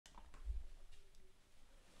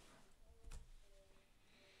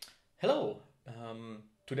Hello!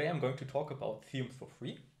 Today I'm going to talk about Theorems for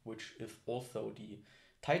free, which is also the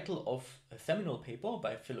title of a seminal paper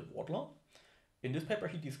by Philip Wadler. In this paper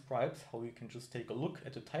he describes how you can just take a look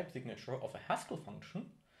at the type signature of a Haskell function,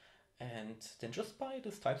 and then just by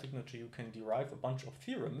this type signature you can derive a bunch of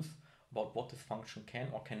theorems about what this function can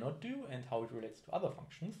or cannot do and how it relates to other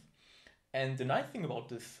functions. And the nice thing about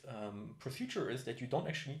this procedure is that you don't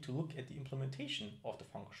actually need to look at the implementation of the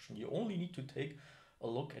function. You only need to take a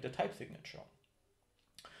look at the type signature.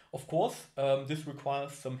 Of course, this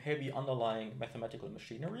requires some heavy underlying mathematical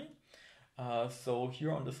machinery. So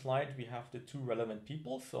here on the slide we have the two relevant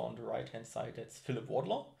people. So on the right hand side that's Philip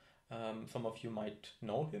Wadler. Some of you might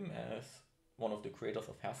know him as one of the creators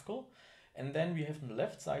of Haskell. And then we have on the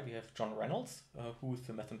left side we have John Reynolds, who is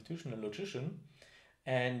a mathematician and logician.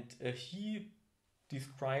 And he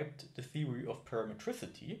described the theory of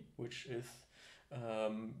parametricity, which is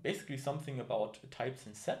basically something about types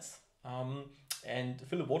and sets. And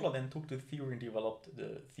Philip Wadler then took the theory and developed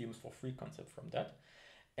the theorems for free concept from that.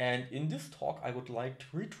 And in this talk, I would like to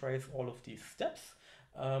retrace all of these steps,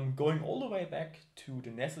 going all the way back to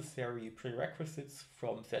the necessary prerequisites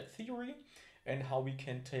from set theory and how we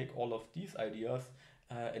can take all of these ideas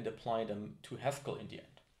and apply them to Haskell in the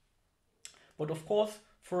end. But of course,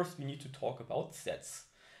 first we need to talk about sets.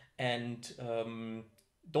 And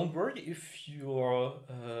don't worry if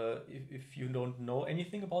you don't know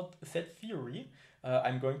anything about set theory.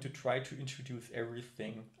 I'm going to try to introduce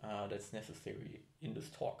everything that's necessary in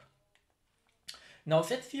this talk. Now,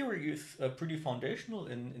 set theory is pretty foundational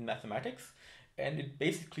in mathematics, and it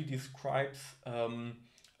basically describes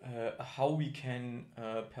how we can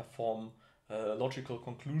perform logical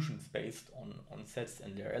conclusions based on sets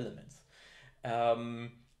and their elements.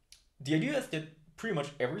 The idea is that pretty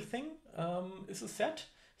much everything is a set.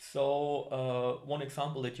 So one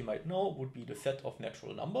example that you might know would be the set of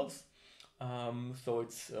natural numbers. So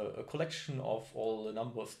it's a collection of all the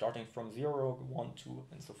numbers starting from 0, 1, 2,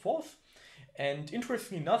 and so forth. And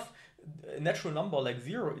interestingly enough, a natural number like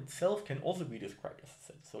 0 itself can also be described as a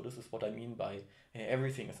set. So this is what I mean by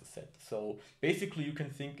everything is a set. So basically you can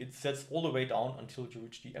think it sets all the way down until you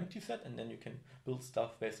reach the empty set, and then you can build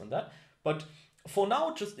stuff based on that. But for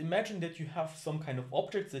now, just imagine that you have some kind of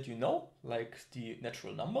objects that you know, like the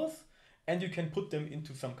natural numbers, and you can put them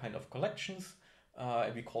into some kind of collections,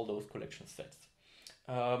 and we call those collection sets.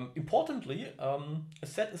 Importantly, a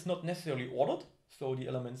set is not necessarily ordered, so the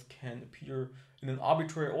elements can appear in an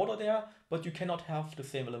arbitrary order there, but you cannot have the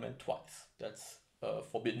same element twice. That's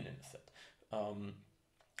forbidden in a set.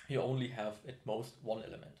 You only have at most one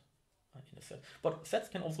element in a set. But sets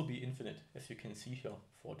can also be infinite, as you can see here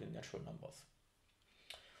for the natural numbers.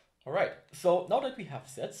 Alright, so now that we have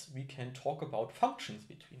sets, we can talk about functions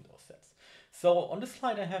between those sets. So on this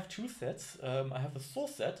slide I have two sets. I have a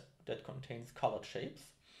source set that contains colored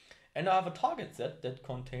shapes, and I have a target set that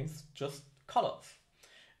contains just colors.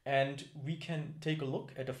 And we can take a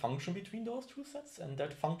look at a function between those two sets, and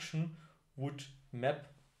that function would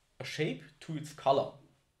map a shape to its color.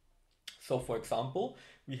 So for example,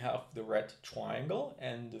 we have the red triangle,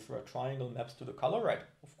 and this red triangle maps to the color red,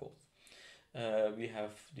 of course. We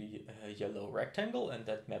have the yellow rectangle, and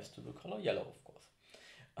that maps to the color yellow, of course.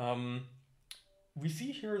 We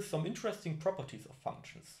see here some interesting properties of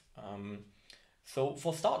functions. So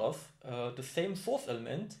for starters, the same source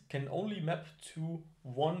element can only map to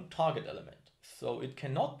one target element. So it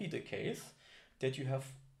cannot be the case that you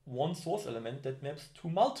have one source element that maps to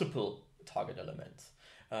multiple target elements.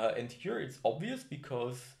 And here it's obvious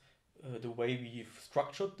because the way we've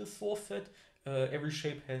structured this source set, every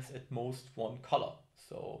shape has at most one color.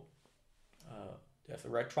 So there's a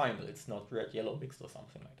red triangle, it's not red, yellow mixed or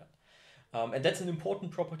something like that. And that's an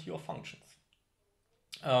important property of functions.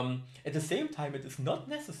 At the same time, it is not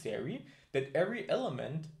necessary that every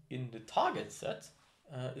element in the target set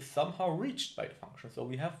is somehow reached by the function. So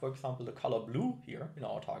we have, for example, the color blue here in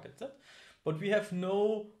our target set, but we have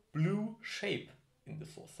no blue shape in the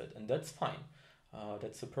source set, and that's fine.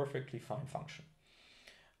 That's a perfectly fine function.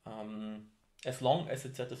 As long as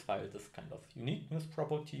it satisfies this kind of uniqueness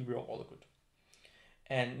property, we are all good.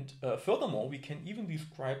 And furthermore, we can even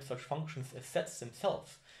describe such functions as sets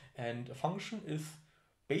themselves. And a function is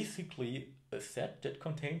basically a set that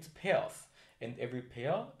contains pairs. And every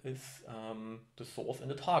pair is the source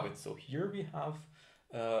and the target. So here we have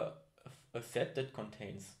a set that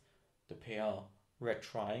contains the pair red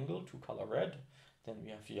triangle to color red. Then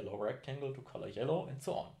we have yellow rectangle to color yellow, and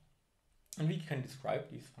so on. And we can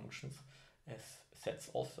describe these functions as sets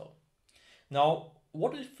also. Now,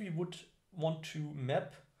 what if we would want to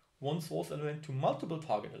map one source element to multiple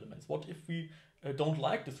target elements? What if we don't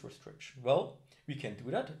like this restriction? Well, we can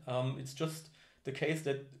do that. It's just the case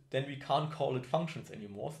that then we can't call it functions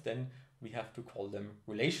anymore. Then we have to call them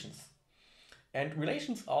relations. And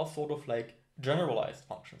relations are sort of like generalized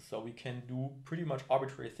functions. So we can do pretty much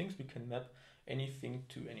arbitrary things. We can map anything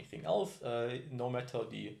to anything else, no matter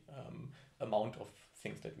the amount of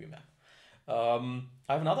things that we map.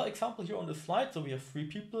 I have another example here on the slide. So we have 3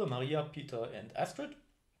 people, Maria, Peter, and Astrid.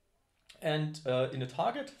 And in the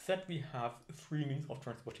target set, we have 3 means of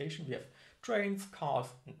transportation. We have trains, cars,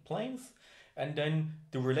 and planes. And then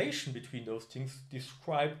the relation between those things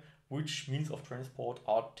describe which means of transport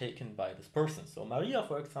are taken by this person. So Maria,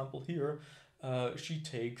 for example, here, she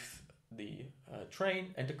takes the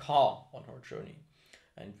train and the car on her journey.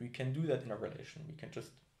 And we can do that in a relation. We can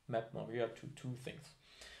just map Maria to 2 things.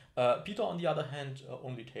 Peter, on the other hand,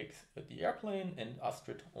 only takes the airplane, and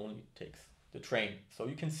Astrid only takes the train. So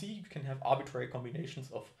you can see you can have arbitrary combinations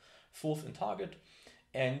of source and target.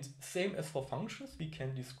 And same as for functions, we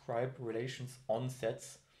can describe relations on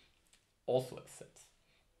sets also as sets.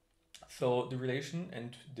 So the relation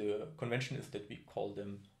and the convention is that we call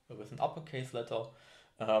them with an uppercase letter.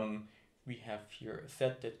 We have here a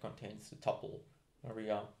set that contains the tuple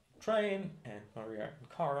Maria train and Maria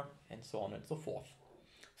car and so on and so forth.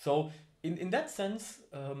 So in that sense,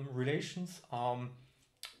 relations are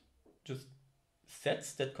just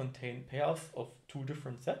sets that contain pairs of 2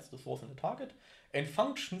 different sets, the source and the target, and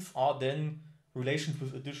functions are then relations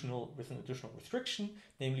with an additional restriction,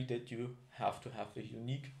 namely that you have to have a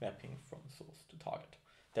unique mapping from source to target.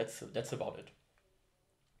 That's about it.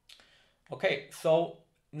 Okay, so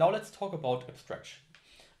now let's talk about abstraction.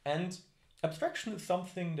 And abstraction is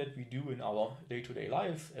something that we do in our day-to-day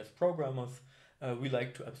lives as programmers. We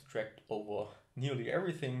like to abstract over nearly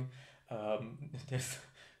everything. There's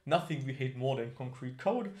nothing we hate more than concrete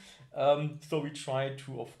code. So we try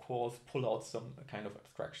to, of course, pull out some kind of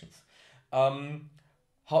abstractions.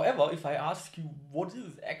 However, if I ask you what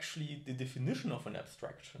is actually the definition of an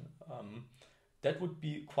abstraction, that would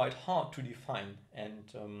be quite hard to define. And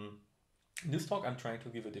in this talk, I'm trying to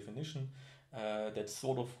give a definition that's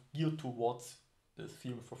sort of geared towards the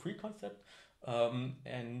theorem for free concept.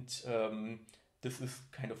 This is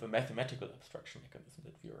kind of a mathematical abstraction mechanism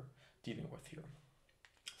that we are dealing with here.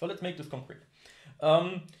 So let's make this concrete.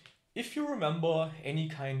 If you remember any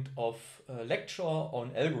kind of lecture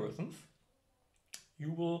on algorithms,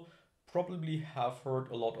 you will probably have heard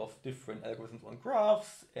a lot of different algorithms on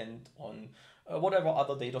graphs and on whatever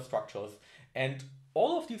other data structures. And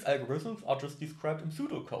all of these algorithms are just described in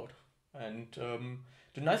pseudocode. And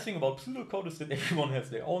the nice thing about pseudocode is that everyone has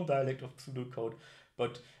their own dialect of pseudocode.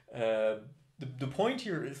 But the point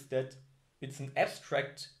here is that it's an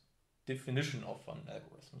abstract definition of an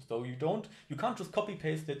algorithm. So you can't just copy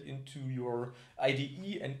paste it into your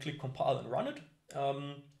IDE and click compile and run it.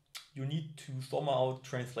 You need to somehow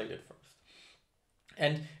translate it first.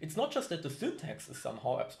 And it's not just that the syntax is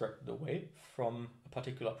somehow abstracted away from a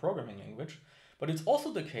particular programming language, but it's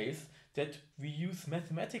also the case that we use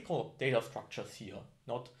mathematical data structures here,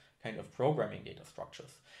 not kind of programming data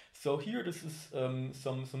structures. So here this is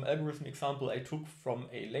some algorithm example I took from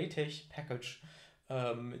a LaTeX package.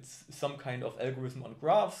 It's some kind of algorithm on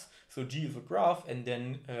graphs. So G is a graph, and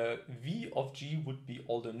then V of G would be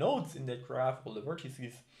all the nodes in that graph, all the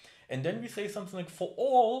vertices. And then we say something like, for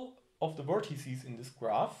all of the vertices in this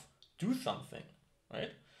graph, do something,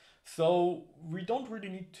 right? So we don't really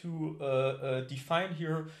need to define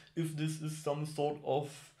here if this is some sort of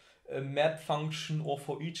a map function or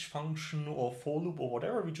for each function or for loop or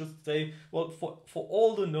whatever. We just say, well, for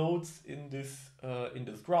all the nodes in this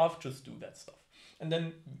graph, just do that stuff. And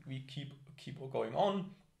then we keep going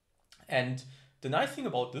on. And the nice thing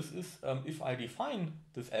about this is if I define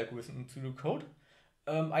this algorithm in pseudocode,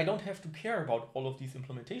 I don't have to care about all of these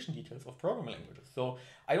implementation details of programming languages. So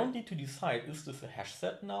I don't need to decide, is this a hash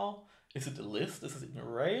set now? Is it a list? Is it an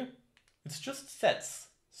array? It's just sets.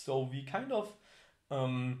 So we kind of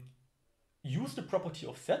use the property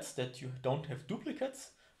of sets that you don't have duplicates,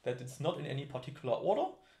 that it's not in any particular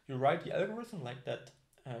order. You write the algorithm like that,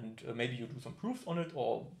 and maybe you do some proofs on it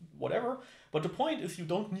or whatever. But the point is you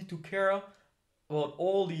don't need to care about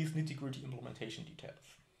all these nitty-gritty implementation details.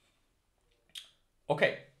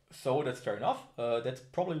 Okay, so that's fair enough. That's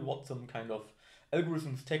probably what some kind of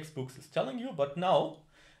algorithms textbooks is telling you. But now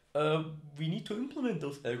we need to implement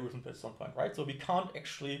those algorithms at some point, right? So we can't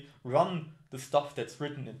actually run the stuff that's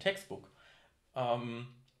written in textbook.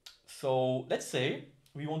 So let's say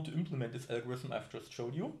we want to implement this algorithm I've just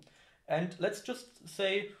showed you. And let's just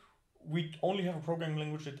say we only have a programming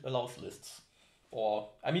language that allows lists. or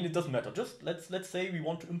I mean, it doesn't matter. Just let's say we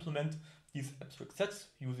want to implement these abstract sets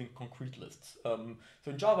using concrete lists.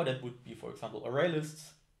 So in Java, that would be, for example, array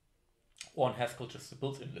lists, or in Haskell, just the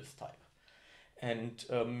built-in list type. And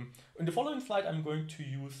in the following slide, I'm going to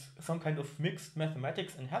use some kind of mixed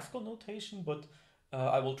mathematics and Haskell notation, but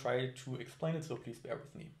I will try to explain it, so please bear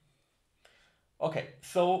with me. Okay,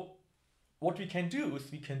 so what we can do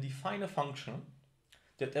is we can define a function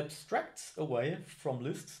that abstracts away from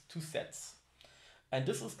lists to sets. And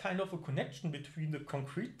this is kind of a connection between the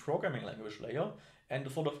concrete programming language layer and the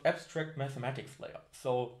sort of abstract mathematics layer.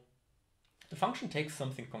 So the function takes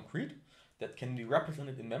something concrete that can be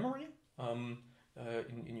represented in memory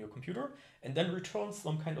in your computer, and then returns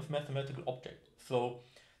some kind of mathematical object. So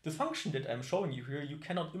this function that I'm showing you here, you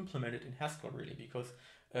cannot implement it in Haskell really, because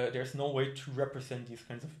there's no way to represent these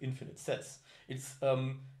kinds of infinite sets. It's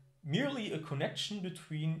merely a connection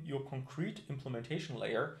between your concrete implementation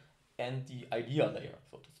layer and the idea layer,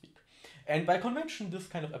 so to speak. And by convention, this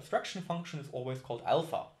kind of abstraction function is always called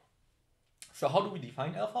alpha. So how do we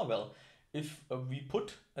define alpha? Well, if we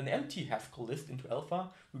put an empty Haskell list into alpha,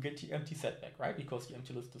 we get the empty set back, right? Because the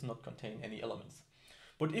empty list does not contain any elements.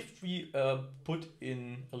 But if we put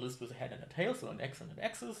in a list with a head and a tail, so an x and an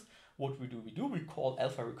axis, what we do? We call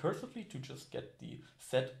alpha recursively to just get the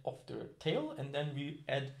set of the tail, and then we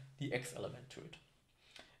add the x element to it.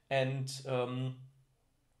 And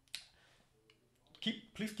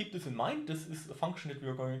please keep this in mind. This is a function that we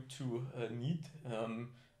are going to need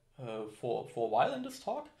for a while in this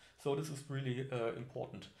talk. So this is really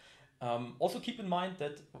important. Also keep in mind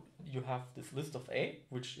that you have this list of A,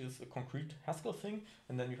 which is a concrete Haskell thing,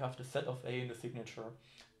 and then you have the set of A in the signature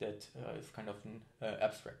that is kind of an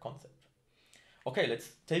abstract concept. Okay,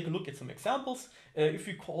 let's take a look at some examples. If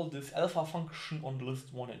we call this alpha function on the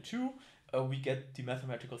list 1 and 2, we get the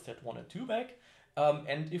mathematical set 1 and 2 back.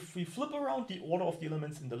 And if we flip around the order of the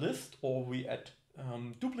elements in the list, or we add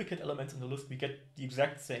duplicate elements in the list, we get the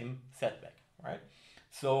exact same set back, right?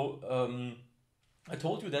 So I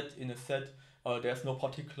told you that in a set there's no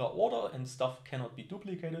particular order and stuff cannot be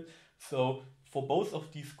duplicated. So for both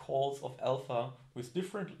of these calls of alpha with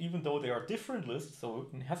different, even though they are different lists, so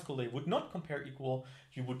in Haskell they would not compare equal,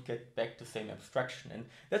 you would get back the same abstraction. And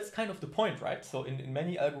that's kind of the point, right? So in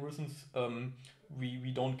many algorithms,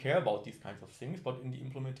 we don't care about these kinds of things, but in the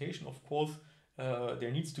implementation, of course,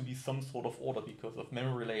 there needs to be some sort of order because of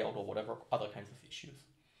memory layout or whatever other kinds of issues.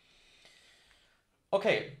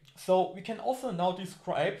 Okay, so we can also now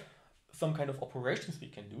describe some kind of operations we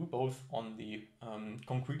can do, both on the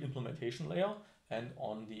concrete implementation layer and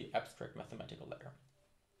on the abstract mathematical layer.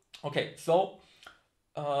 Okay, so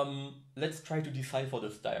let's try to decipher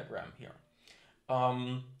this diagram here.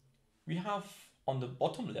 We have on the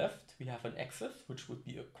bottom left, we have an axis, which would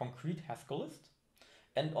be a concrete Haskell list.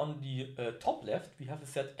 And on the top left, we have a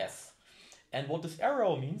set S. And what this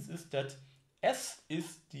arrow means is that S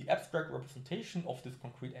is the abstract representation of this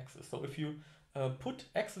concrete axis. So if you put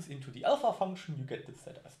axis into the alpha function, you get this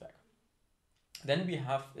set S back. Then we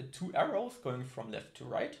have two arrows going from left to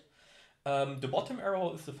right. The bottom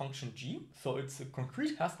arrow is the function g, so it's a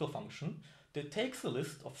concrete Haskell function that takes a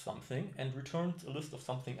list of something and returns a list of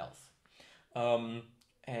something else.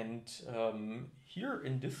 Here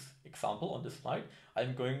in this example on this slide,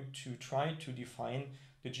 I'm going to try to define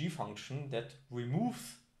the g function that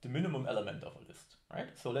removes the minimum element of a list, right?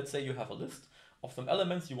 So let's say you have a list of some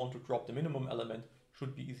elements, you want to drop the minimum element,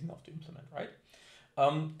 should be easy enough to implement, right?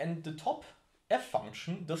 And the top f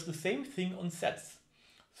function does the same thing on sets.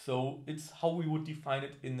 So it's how we would define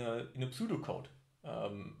it in a pseudocode,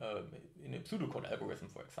 algorithm,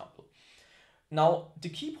 for example. Now, the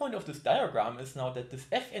key point of this diagram is now that this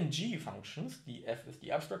f and g functions, the f is the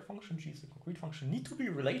abstract function, g is the concrete function, need to be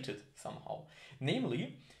related somehow.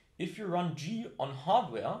 Namely, if you run g on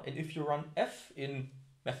hardware and if you run f in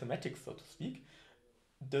mathematics, so to speak,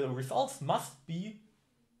 the results must be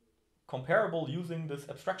comparable using this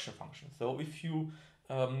abstraction function. So if you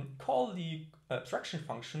call the abstraction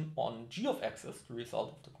function on g of x as the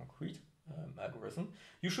result of the concrete algorithm,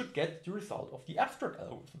 you should get the result of the abstract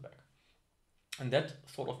algorithm back. And that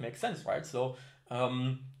sort of makes sense, right? So,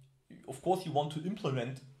 of course, you want to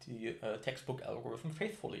implement the textbook algorithm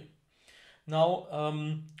faithfully. Now,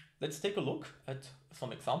 let's take a look at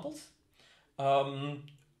some examples.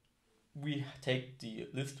 We take the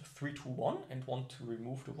list 3 to 1 and want to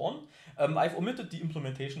remove the 1. I've omitted the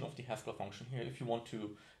implementation of the Haskell function here. If you want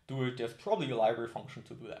to do it, there's probably a library function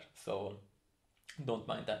to do that, so don't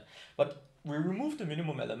mind that. But we remove the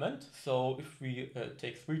minimum element, so if we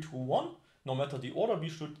take 3 to 1, no matter the order, we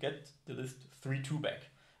should get the list 3, 2 back,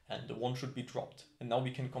 and the 1 should be dropped. And now we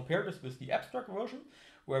can compare this with the abstract version,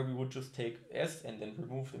 where we would just take S and then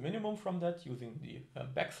remove the minimum from that using the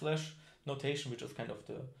backslash notation, which is kind of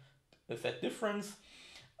the set difference.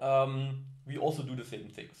 We also do the same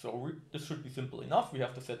thing. So this should be simple enough. We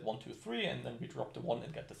have the set 1, 2, 3, and then we drop the 1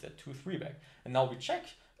 and get the set 2, 3 back. And now we check.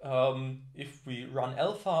 If we run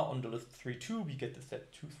alpha on the list 3, 2, we get the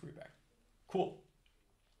set 2, 3 back. Cool.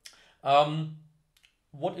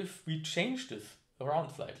 What if we change this around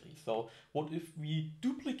slightly? So what if we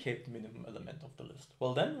duplicate the minimum element of the list?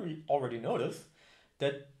 Well, then we already notice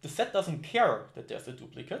that the set doesn't care that there's a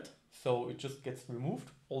duplicate. So it just gets removed,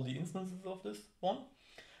 all the instances of this one.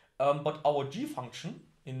 But our G function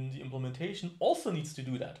in the implementation also needs to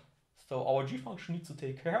do that. So our G function needs to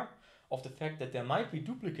take care of the fact that there might be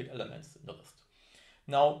duplicate elements in the list.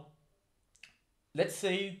 Now, let's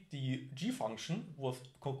say the G function was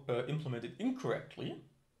implemented incorrectly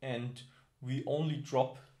and we only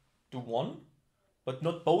drop the 1, but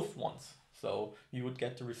not both ones. So we would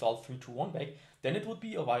get the result 3, 2, 1 back. Then it would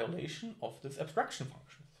be a violation of this abstraction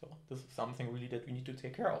function. So this is something really that we need to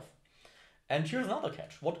take care of. And here's another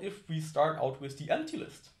catch. What if we start out with the empty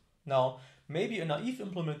list? Now, maybe a naive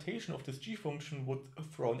implementation of this G function would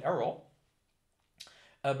throw an error,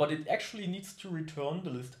 but it actually needs to return the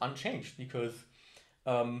list unchanged, because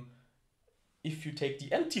if you take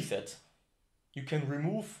the empty set, you can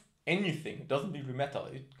remove anything. It doesn't really matter.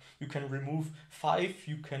 You can remove 5,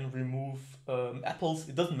 you can remove apples.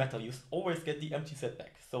 It doesn't matter. You always get the empty set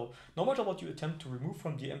back. So no matter what you attempt to remove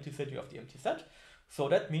from the empty set, you have the empty set. So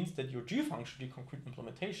that means that your G function, the concrete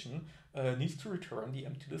implementation, needs to return the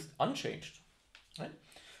empty list unchanged. Right?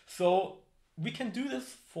 So we can do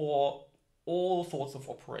this for all sorts of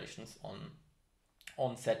operations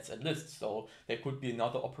on sets and lists. So there could be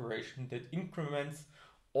another operation that increments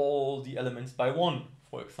all the elements by 1,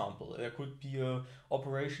 for example. There could be an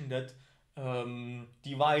operation that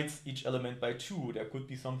divides each element by 2. There could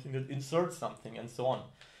be something that inserts something, and so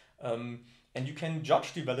on. And you can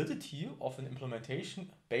judge the validity of an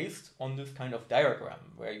implementation based on this kind of diagram,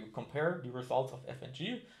 where you compare the results of f and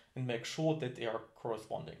g and make sure that they are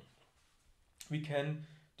corresponding. We can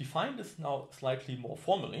define this now slightly more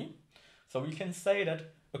formally. So we can say that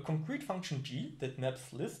a concrete function g that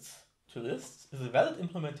maps lists to lists is a valid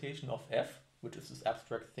implementation of f, which is this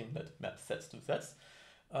abstract thing that maps sets to sets,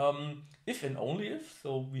 if and only if.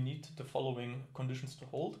 So we need the following conditions to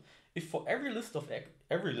hold. If for every list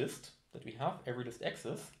that we have, every list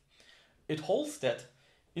axis, it holds that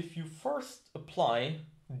if you first apply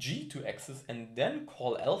g to axis and then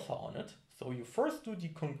call alpha on it, so you first do the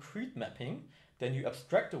concrete mapping, then you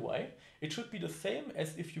abstract away, it should be the same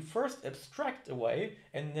as if you first abstract away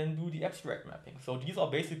and then do the abstract mapping. So these are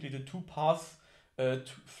basically the two paths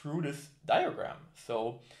through this diagram.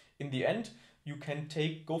 So in the end, you can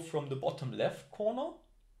go from the bottom left corner,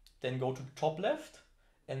 then go to the top left,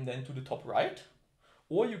 and then to the top right.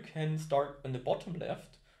 Or you can start on the bottom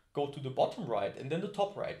left, go to the bottom right, and then the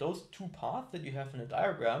top right. Those two paths that you have in a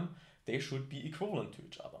diagram, they should be equivalent to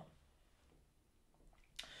each other.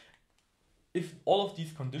 If all of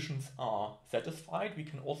these conditions are satisfied, we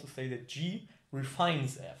can also say that G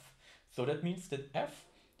refines F. So that means that F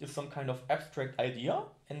is some kind of abstract idea,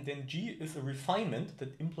 and then G is a refinement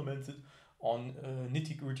that implements it on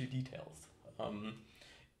nitty-gritty details.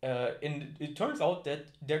 And it turns out that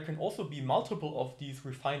there can also be multiple of these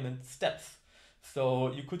refinement steps.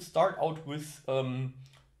 So you could start out with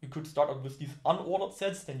these unordered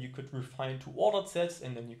sets, then you could refine to ordered sets,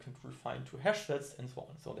 and then you could refine to hash sets, and so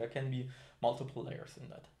on. So there can be multiple layers in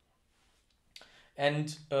that.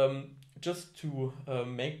 And just to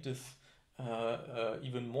make this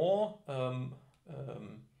even more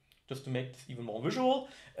visual,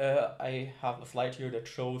 I have a slide here that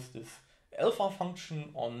shows this alpha function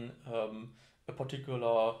on a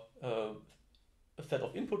particular set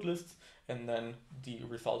of input lists, and then the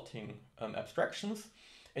resulting abstractions.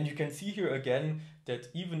 And you can see here again that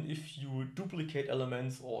even if you duplicate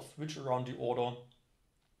elements or switch around the order,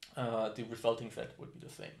 the resulting set would be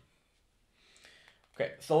the same.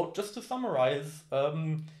 Okay, so just to summarize,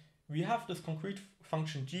 we have this concrete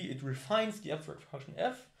function g. It refines the abstract function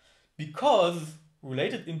f because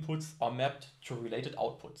related inputs are mapped to related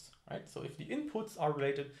outputs, right? So if the inputs are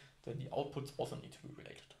related, then the outputs also need to be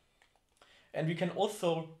related. And we can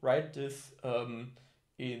also write this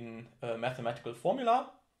in a mathematical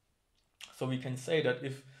formula. So we can say that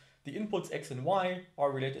if the inputs x and y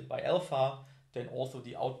are related by alpha, then also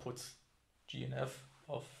the outputs g and f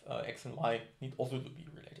of x and y need also to be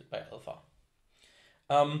related by alpha.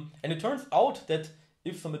 And it turns out that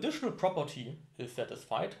if some additional property is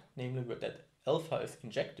satisfied, namely that alpha is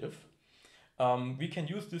injective, we can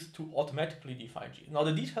use this to automatically define g. Now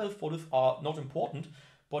the details for this are not important,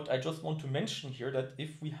 but I just want to mention here that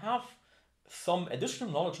if we have some additional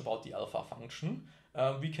knowledge about the alpha function,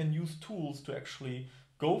 we can use tools to actually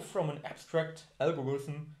go from an abstract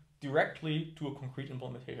algorithm directly to a concrete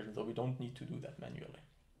implementation, so we don't need to do that manually.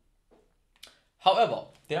 However,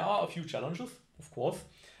 there are a few challenges, of course.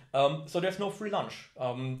 So there's no free lunch.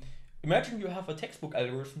 Imagine you have a textbook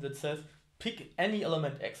algorithm that says pick any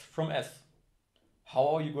element x from S. How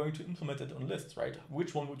are you going to implement it on lists, right?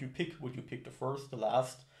 Which one would you pick? Would you pick the first, the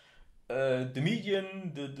last, the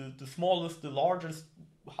median, the smallest, the largest?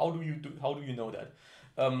 How do you know that?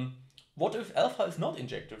 What if alpha is not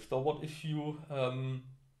injective? So what if you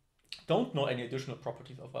don't know any additional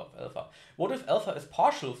properties of alpha? What if alpha is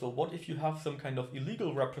partial? So what if you have some kind of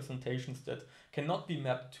illegal representations that cannot be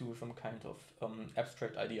mapped to some kind of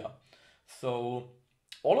abstract idea? So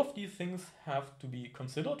all of these things have to be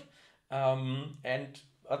considered, and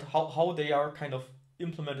how they are kind of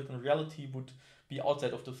implemented in reality would be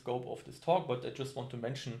outside of the scope of this talk, but I just want to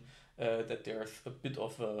mention that there's a bit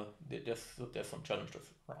of there's some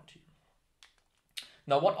challenges around here.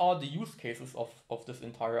 Now, what are the use cases of this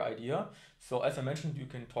entire idea? So as I mentioned, you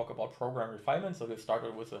can talk about program refinement. So you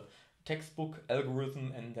started with a textbook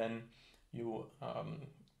algorithm, and then you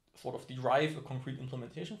sort of derive a concrete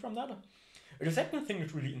implementation from that. The second thing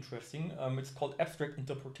is really interesting. It's called abstract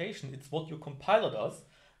interpretation. It's what your compiler does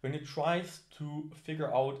when it tries to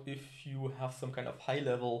figure out if you have some kind of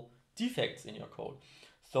high-level defects in your code.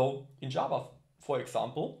 So in Java, for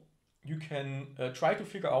example, you can try to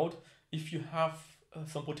figure out if you have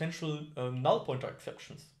some potential null pointer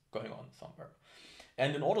exceptions going on somewhere.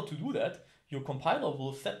 And in order to do that, your compiler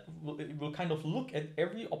will kind of look at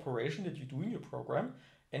every operation that you do in your program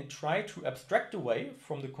and try to abstract away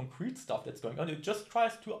from the concrete stuff that's going on. It just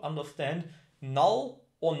tries to understand null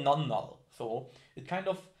or non-null. So it kind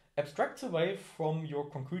of abstracts away from your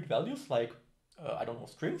concrete values like, I don't know,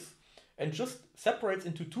 strings, and just separates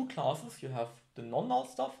into two classes. You have the non-null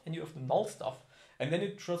stuff and you have the null stuff. And then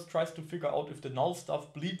it just tries to figure out if the null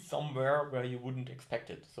stuff bleeds somewhere where you wouldn't expect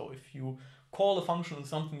it. So if you call a function on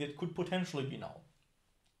something that could potentially be null.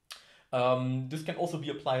 This can also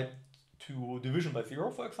be applied to division by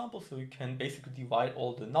zero, for example. So you can basically divide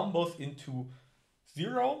all the numbers into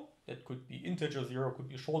zero. That could be integer zero, could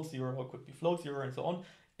be short zero, could be float zero, and so on.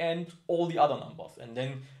 And all the other numbers. And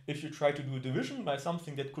then if you try to do a division by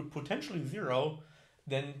something that could potentially zero,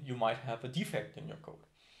 then you might have a defect in your code.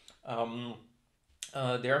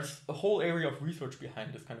 There's a whole area of research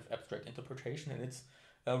behind this kind of abstract interpretation, and it's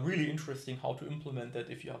really interesting how to implement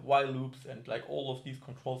that if you have while loops and like all of these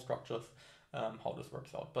control structures, how this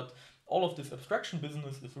works out. But all of this abstraction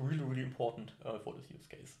business is really, really important for this use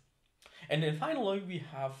case. And then finally, we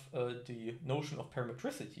have the notion of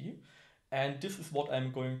parametricity, and this is what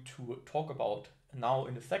I'm going to talk about now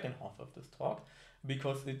in the second half of this talk,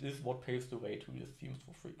 because it is what paves the way to this themes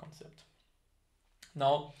for free concept.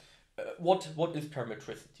 Now, what is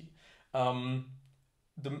parametricity?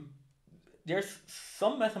 There's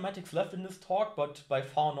some mathematics left in this talk, but by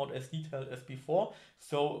far not as detailed as before.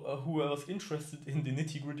 So whoever's interested in the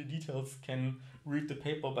nitty-gritty details can read the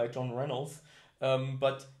paper by John Reynolds.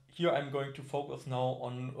 But here I'm going to focus now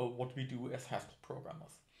on what we do as Haskell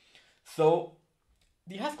programmers. So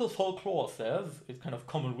the Haskell folklore says, it's kind of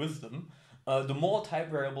common wisdom, the more type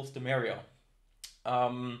variables, the merrier.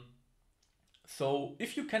 So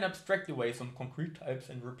if you can abstract away some concrete types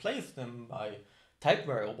and replace them by type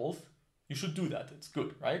variables, you should do that. It's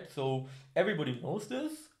good, right? So everybody knows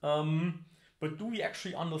this, but do we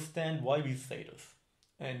actually understand why we say this?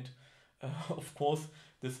 And of course,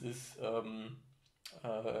 this is a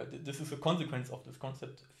consequence of this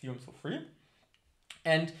concept, theorems for free.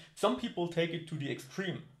 And some people take it to the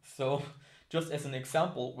extreme. So just as an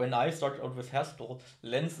example, when I started out with Haskell,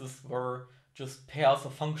 lenses were just pairs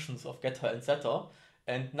of functions of getter and setter.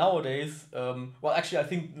 And nowadays, well, actually, I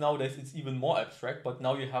think nowadays it's even more abstract, but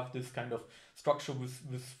now you have this kind of structure with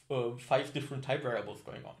 5 different type variables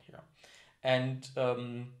going on here. And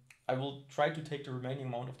I will try to take the remaining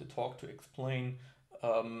amount of the talk to explain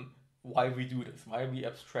why we do this, why we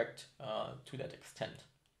abstract to that extent.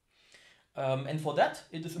 And for that,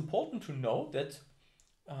 it is important to know that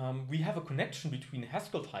we have a connection between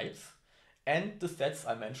Haskell types and the sets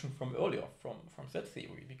I mentioned from earlier, from set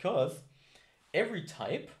theory, because every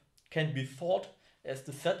type can be thought as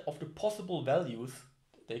the set of the possible values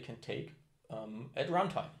they can take at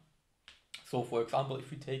runtime. So for example, if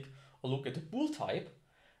we take a look at the bool type,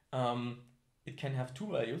 it can have 2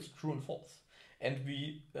 values, true and false. And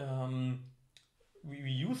we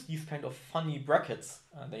use these kind of funny brackets,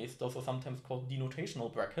 those are sometimes called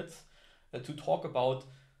denotational brackets, to talk about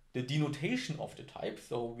the denotation of the type.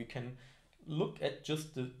 So we can look at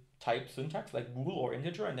just the type syntax, like bool or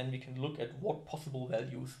integer, and then we can look at what possible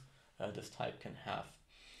values this type can have.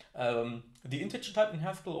 The integer type in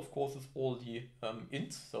Haskell, of course, is all the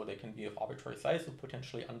ints, so they can be of arbitrary size, so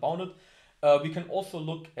potentially unbounded. We can also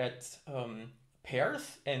look at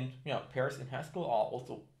pairs, and pairs in Haskell are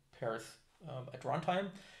also pairs at runtime.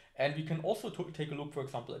 And we can also take a look, for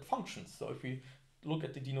example, at functions. So if we look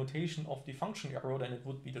at the denotation of the function arrow, then it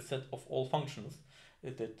would be the set of all functions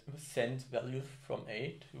that send values from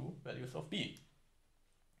A to values of B.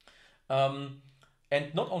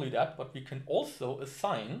 And not only that, but we can also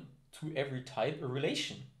assign to every type a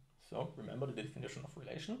relation. So remember the definition of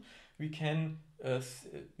relation. We can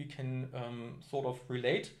sort of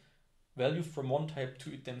relate values from one type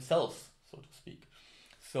to it themselves, so to speak.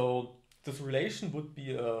 So this relation would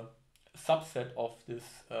be a subset of this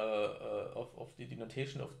of the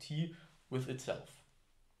denotation of T with itself.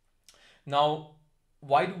 Now,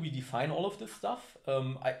 why do we define all of this stuff?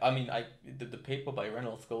 The paper by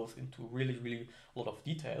Reynolds goes into really a lot of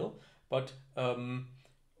detail, but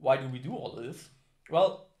why do we do all of this?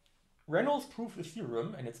 Well, Reynolds proved a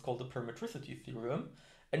theorem, and it's called the parametricity theorem,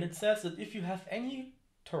 and it says that if you have any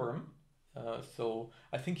term, so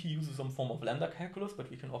I think he uses some form of lambda calculus, but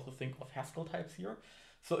we can also think of Haskell types here.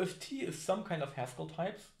 So if T is some kind of Haskell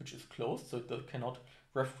types, which is closed, so it cannot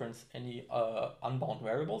reference any unbound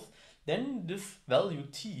variables, then this value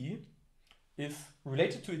T is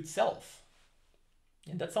related to itself.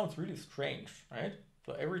 And that sounds really strange, right?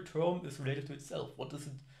 So every term is related to itself. What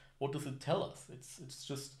does it tell us? It's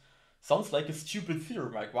just sounds like a stupid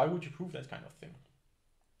theorem. Like, why would you prove that kind of thing?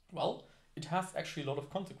 Well, it has actually a lot of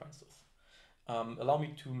consequences. Allow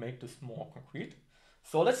me to make this more concrete.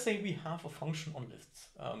 So let's say we have a function on lists.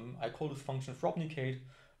 I call this function frobnicate,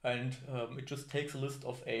 and it just takes a list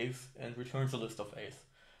of A's and returns a list of A's.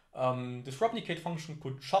 This frobnicate function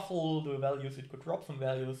could shuffle the values, it could drop some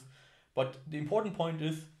values, but the important point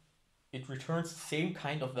is it returns the same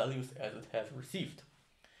kind of values as it has received.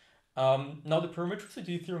 Now the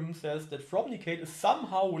parametricity theorem says that frobnicate is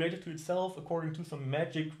somehow related to itself according to some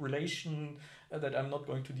magic relation that I'm not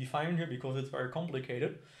going to define here because it's very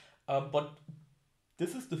complicated. But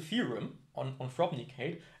this is the theorem on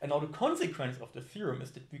frobnicate, and now the consequence of the theorem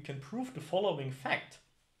is that we can prove the following fact.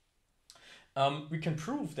 We can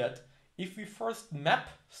prove that if we first map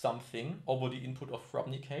something over the input of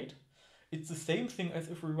frobnicate, it's the same thing as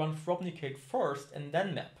if we run frobnicate first and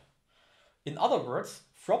then map. In other words,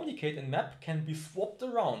 frobnicate and map can be swapped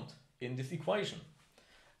around in this equation.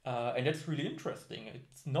 And that's really interesting.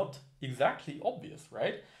 It's not exactly obvious,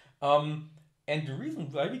 right? And the reason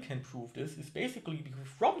why we can prove this is basically because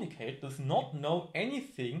frobnicate does not know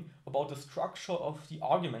anything about the structure of the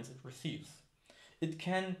arguments it receives. It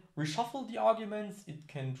can reshuffle the arguments, it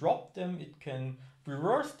can drop them, it can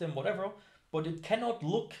reverse them, whatever, but it cannot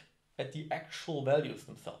look at the actual values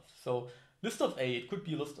themselves. So list of A, it could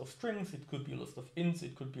be a list of strings, it could be a list of ints,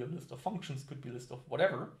 it could be a list of functions, it could be a list of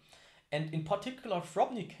whatever. And in particular,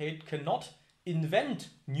 frobnicate cannot invent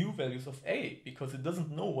new values of A because it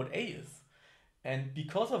doesn't know what A is. And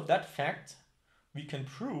because of that fact, we can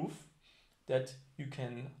prove that you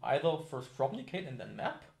can either first frobnicate and then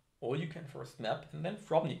map, or you can first map and then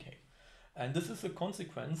frobnicate. And this is a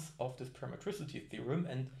consequence of this parametricity theorem.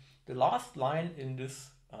 And the last line in this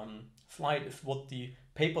slide is what the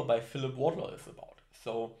paper by Philip Wadler is about.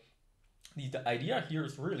 So the idea here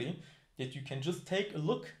is really that you can just take a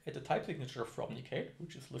look at the type signature of frobnicate,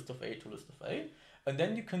 which is list of A to list of A, and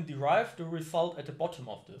then you can derive the result at the bottom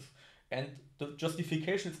of this. And the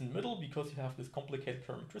justification is in the middle because you have this complicated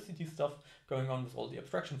parametricity stuff going on with all the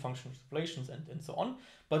abstraction functions, relations, and so on.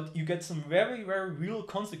 But you get some very real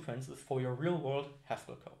consequences for your real world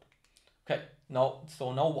Haskell code. Okay, now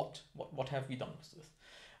what? What have we done with this?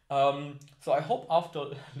 So I hope after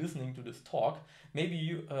listening to this talk, maybe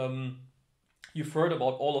you've heard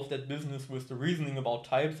about all of that business with the reasoning about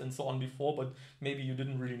types and so on before, but maybe you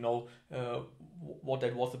didn't really know what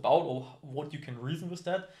that was about or what you can reason with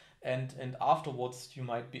that. And afterwards, you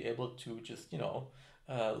might be able to just,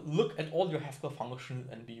 look at all your Haskell functions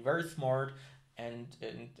and be very smart and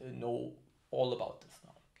know all about this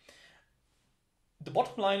now. The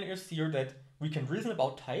bottom line is here that we can reason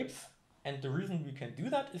about types, and the reason we can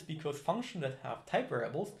do that is because functions that have type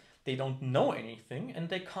variables, they don't know anything and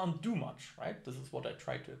they can't do much, right? This is what I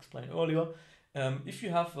tried to explain earlier. If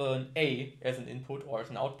you have an A as an input or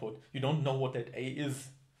as an output, you don't know what that A is.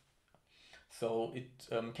 So it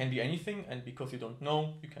can be anything, and because you don't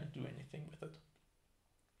know, you can't do anything with it.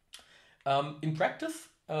 In practice,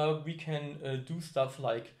 we can do stuff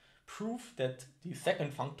like prove that the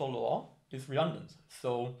second functor law is redundant.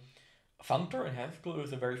 So functor in Haskell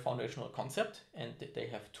is a very foundational concept, and they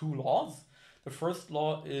have two laws. The first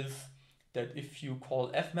law is that if you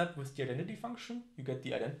call fmap with the identity function, you get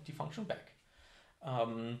the identity function back.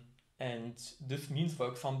 And this means, for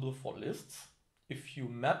example, for lists, if you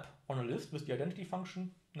map on a list with the identity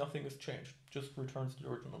function, nothing is changed, just returns the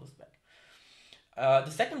original list back.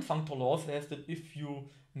 The second functor law says that if you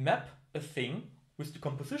map a thing with the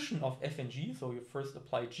composition of f and g, so you first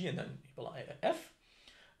apply g and then apply f,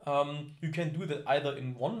 you can do that either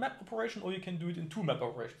in one map operation or you can do it in two map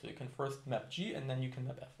operations. So you can first map g and then you can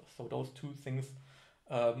map f. So those two things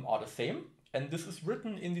are the same. And this is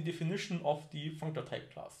written in the definition of the functor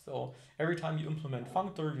type class. So every time you implement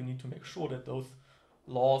functor, you need to make sure that those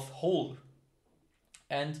laws hold.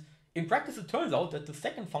 And in practice, it turns out that the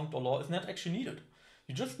second functor law is not actually needed.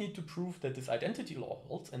 You just need to prove that this identity law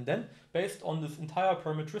holds, and then based on this entire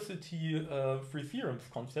parametricity free theorems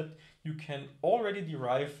concept, you can already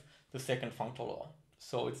derive the second functor law.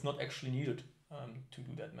 So it's not actually needed to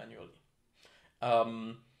do that manually.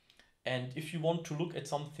 And if you want to look at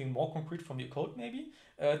something more concrete from your code, maybe,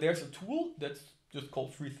 there's a tool that's just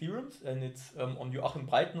called Free Theorems, and it's on Joachim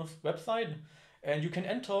Breitner's website, and you can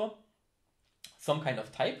enter some kind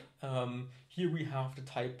of type. Here we have the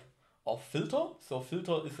type of filter. So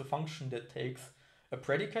filter is a function that takes a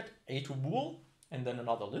predicate, a to bool, and then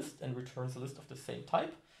another list, and returns a list of the same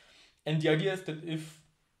type. And the idea is that if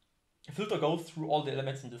a filter goes through all the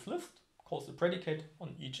elements in this list, calls the predicate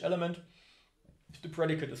on each element. If the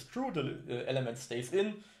predicate is true, the element stays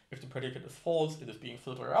in. If the predicate is false, it is being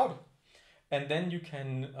filtered out. And then you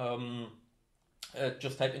can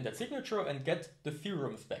just type in that signature and get the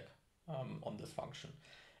theorems back on this function.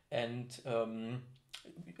 And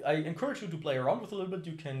I encourage you to play around with it a little bit.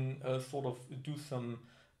 You can sort of do some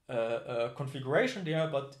configuration there,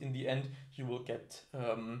 but in the end, you will get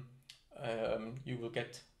a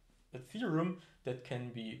theorem that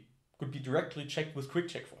could be directly checked with quick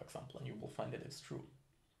check, for example, and you will find that it's true.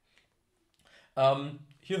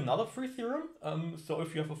 Here's another free theorem. So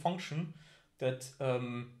if you have a function that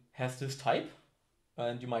has this type,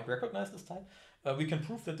 and you might recognize this type, we can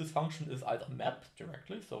prove that this function is either mapped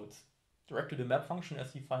directly, so it's directly the map function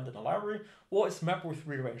as defined in a library, or it's mapped with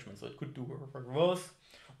rearrangement, so it could do a reverse,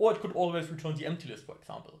 or it could always return the empty list, for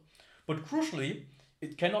example. But crucially,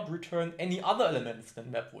 it cannot return any other elements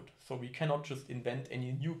than map would, so we cannot just invent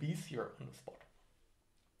any new b's here on the spot.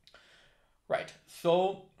 Right,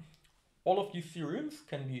 so all of these theorems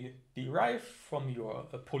can be derived from your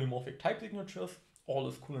polymorphic type signatures. All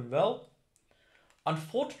is cool and well.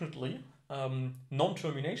 Unfortunately,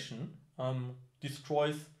 non-termination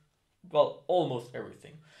destroys, well, almost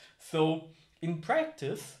everything. So in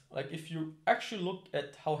practice, like if you actually look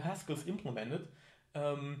at how Haskell is implemented,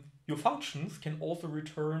 your functions can also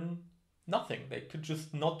return nothing. They could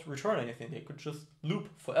just not return anything. They could just loop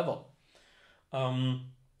forever.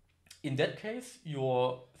 In that case,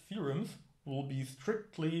 your theorems will be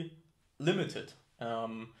strictly limited.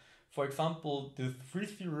 For example, the free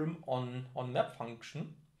theorem on map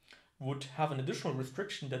function would have an additional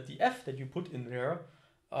restriction that the f that you put in there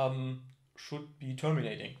should be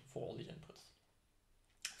terminating for all the inputs.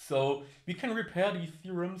 So we can repair these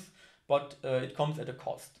theorems, but it comes at a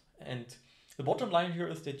cost. And the bottom line here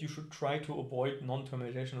is that you should try to avoid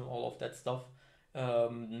non-termination and all of that stuff,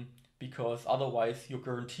 because otherwise your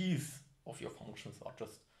guarantees of your functions are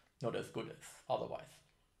just not as good as otherwise.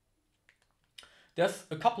 There's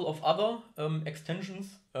a couple of other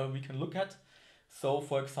extensions we can look at. So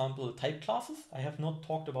for example, type classes. I have not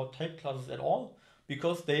talked about type classes at all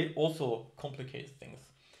because they also complicate things.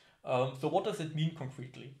 So what does it mean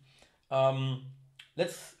concretely?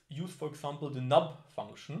 Let's use, for example, the nub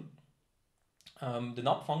function. The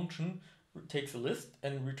nub function takes a list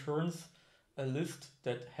and returns a list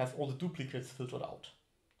that has all the duplicates filtered out.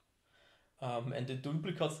 And the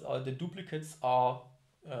duplicates are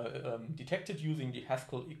detected using the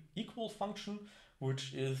Haskell equals function,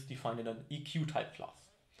 which is defined in an EQ type class.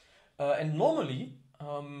 And normally,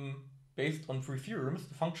 based on free theorems,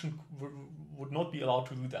 the function would not be allowed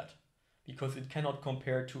to do that because it cannot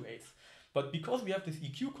compare two A's. But because we have this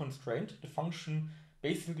EQ constraint, the function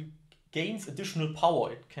basically gains additional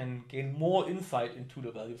power. It can gain more insight into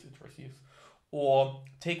the values it receives. Or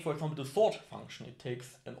take, for example, the sort function. It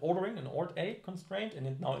takes an ordering, an ord A constraint,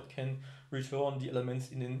 and now it can return the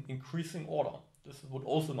elements in an increasing order. This would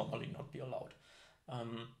also normally not be allowed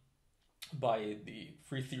by the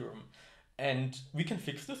free theorem. And we can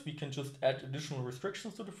fix this. We can just add additional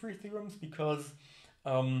restrictions to the free theorems because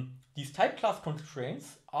these type class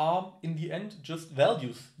constraints are in the end just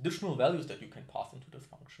values, additional values that you can pass into this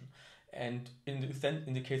function. And in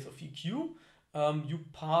the case of EQ, you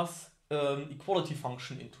pass equality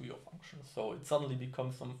function into your function. So it suddenly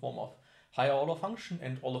becomes some form of higher order function,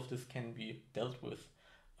 and all of this can be dealt with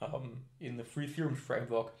in the free theorem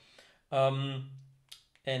framework.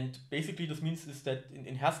 And basically this means is that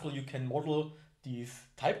in Haskell you can model these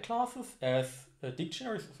type classes as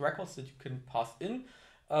dictionaries of records that you can pass in.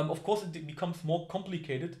 Of course, it becomes more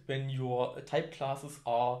complicated when your type classes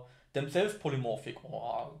are themselves polymorphic or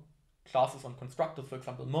are classes on constructors, for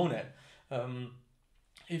example, monad.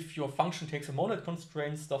 If your function takes a monad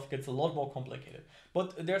constraint, stuff gets a lot more complicated.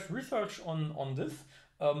 But there's research on this.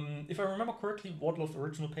 If I remember correctly, Wadler's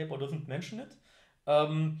original paper doesn't mention it.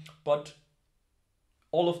 But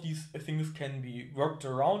all of these things can be worked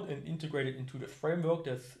around and integrated into the framework.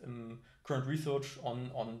 There's current research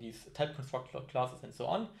on these type constructor classes and so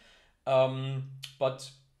on. But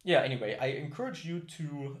yeah, anyway, I encourage you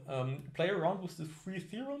to play around with this free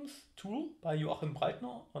theorems tool by Joachim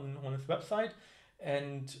Breitner on his website.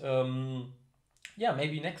 And yeah,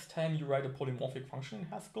 maybe next time you write a polymorphic function in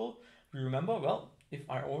Haskell, you remember, well, if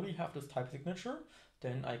I already have this type signature,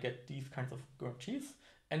 then I get these kinds of guarantees,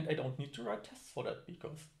 and I don't need to write tests for that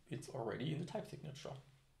because it's already in the type signature.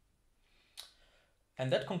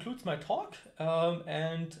 And that concludes my talk,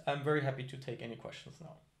 and I'm very happy to take any questions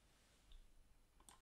now.